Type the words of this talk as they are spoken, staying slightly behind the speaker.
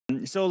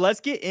So let's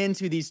get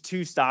into these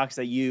two stocks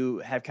that you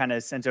have kind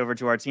of sent over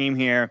to our team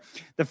here.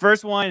 The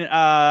first one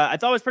I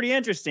thought was pretty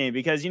interesting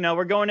because,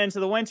 we're going into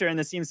the winter and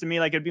this seems to me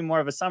like it'd be more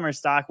of a summer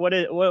stock.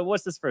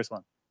 What's this first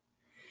one?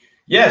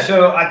 Yeah,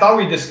 so I thought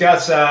we'd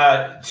discuss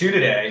two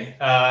today.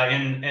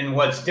 And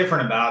what's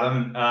different about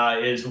them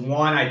is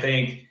one, I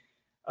think,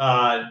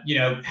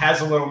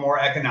 has a little more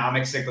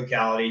economic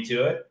cyclicality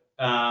to it.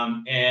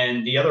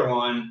 And the other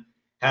one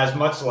has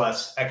much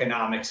less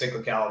economic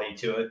cyclicality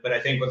to it. But I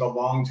think with a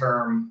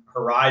long-term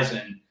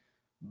horizon,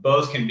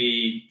 both can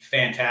be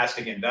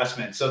fantastic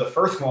investments. So the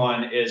first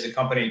one is a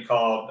company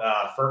called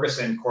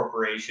Ferguson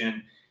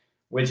Corporation,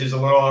 which is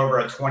a little over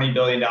a $20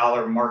 billion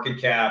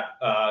market cap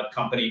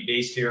company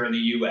based here in the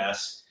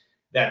US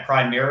that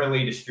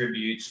primarily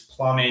distributes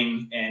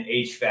plumbing and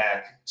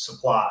HVAC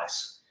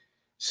supplies.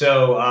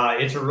 So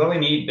it's a really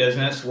neat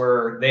business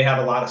where they have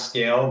a lot of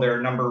scale.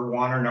 They're number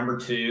one or number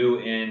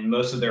two in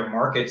most of their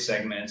market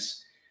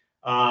segments.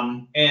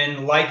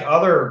 And like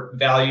other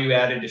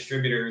value-added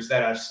distributors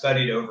that I've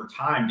studied over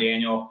time,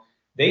 Daniel,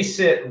 they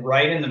sit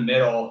right in the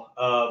middle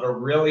of a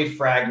really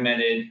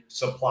fragmented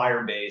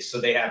supplier base.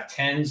 So they have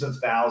tens of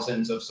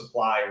thousands of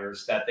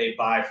suppliers that they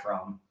buy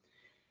from.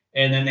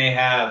 And then they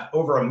have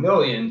over 1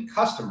 million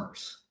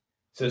customers.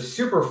 So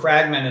super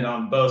fragmented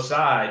on both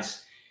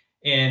sides.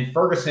 And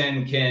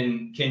Ferguson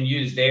can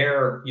use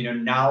their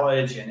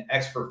knowledge and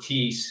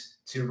expertise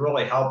to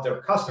really help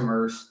their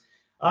customers.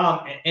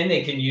 And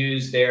they can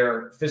use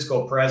their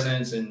physical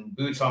presence and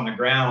boots on the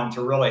ground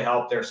to really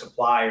help their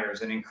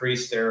suppliers and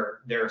increase their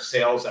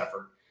sales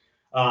effort.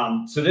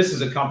 So this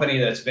is a company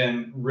that's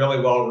been really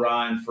well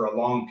run for a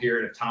long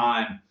period of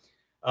time.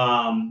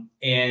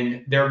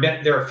 And there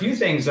are a few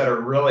things that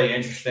are really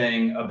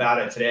interesting about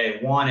it today.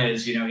 One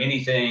is,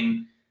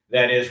 anything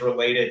that is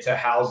related to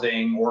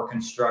housing or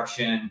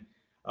construction,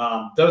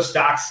 those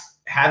stocks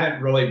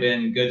haven't really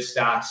been good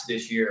stocks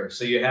this year.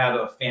 So you have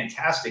a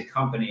fantastic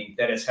company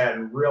that has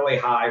had really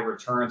high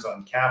returns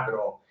on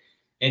capital.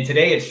 And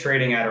today it's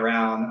trading at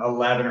around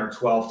 11 or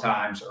 12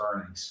 times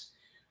earnings.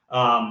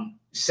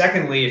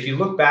 Secondly, if you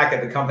look back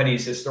at the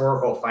company's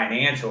historical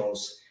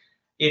financials,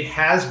 it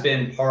has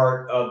been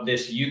part of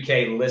this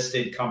UK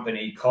listed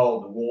company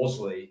called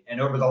Wolseley. And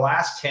over the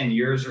last 10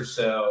 years or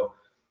so,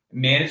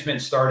 management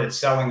started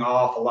selling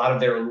off a lot of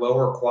their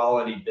lower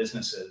quality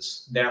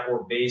businesses that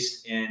were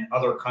based in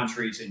other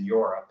countries in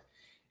Europe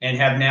and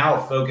have now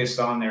focused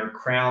on their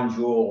crown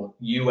jewel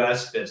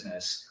US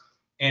business.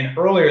 And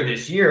earlier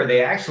this year,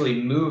 they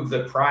actually moved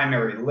the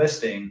primary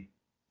listing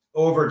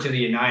over to the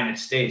United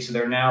States. So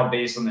they're now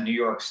based on the New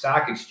York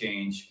Stock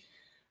Exchange.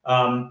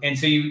 And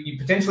so you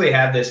potentially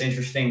have this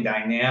interesting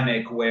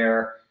dynamic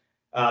where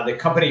the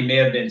company may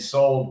have been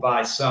sold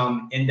by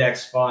some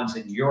index funds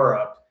in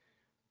Europe,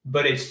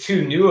 but it's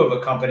too new of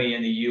a company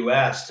in the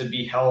US to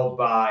be held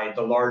by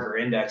the larger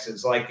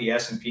indexes like the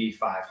S&P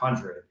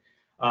 500.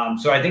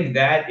 So I think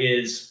that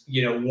is,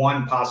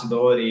 one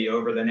possibility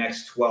over the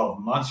next 12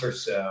 months or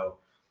so,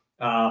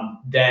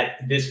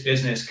 that this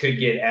business could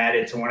get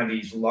added to one of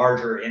these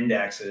larger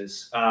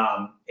indexes.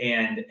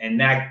 And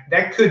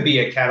that could be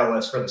a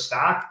catalyst for the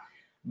stock.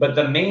 But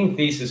the main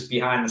thesis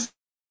behind this,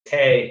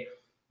 hey,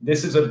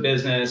 this is a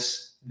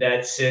business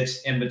that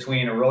sits in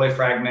between a really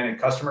fragmented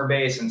customer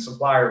base and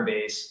supplier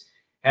base,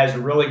 has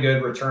really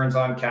good returns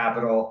on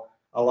capital.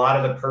 A lot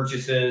of the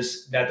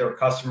purchases that their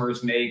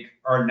customers make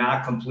are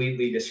not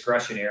completely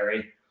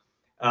discretionary.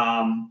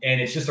 And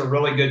it's just a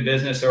really good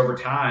business over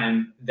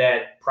time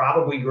that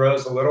probably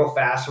grows a little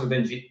faster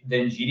than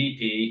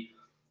GDP,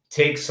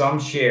 takes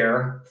some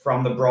share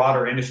from the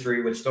broader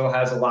industry, which still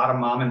has a lot of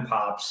mom and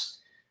pops,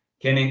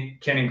 can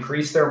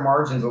increase their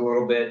margins a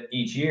little bit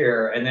each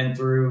year, and then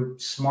through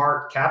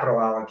smart capital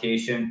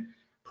allocation,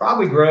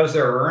 probably grows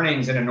their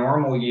earnings in a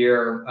normal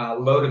year,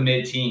 low to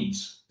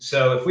mid-teens.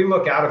 So if we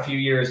look out a few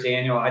years,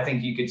 Daniel, I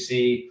think you could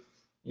see,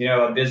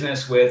 a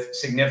business with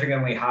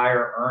significantly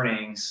higher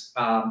earnings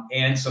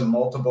and some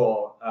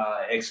multiple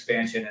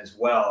expansion as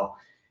well.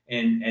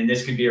 And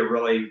this could be a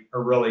really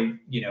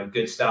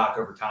good stock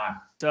over time.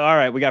 So, all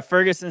right, we got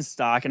Ferguson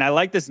stock, and I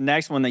like this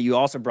next one that you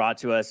also brought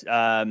to us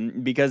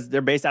because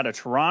they're based out of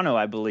Toronto,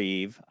 I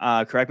believe.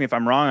 Correct me if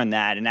I'm wrong on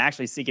that. And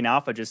actually, Seeking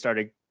Alpha just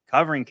started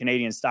covering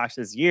Canadian stocks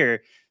this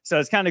year. So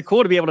it's kind of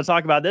cool to be able to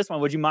talk about this one.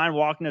 Would you mind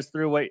walking us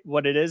through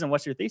what it is and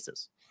what's your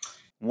thesis?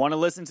 Want to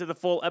listen to the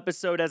full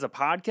episode as a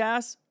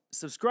podcast?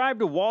 Subscribe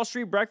to Wall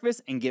Street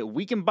Breakfast and get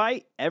Week in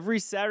Bite every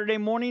Saturday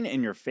morning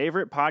in your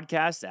favorite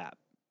podcast app.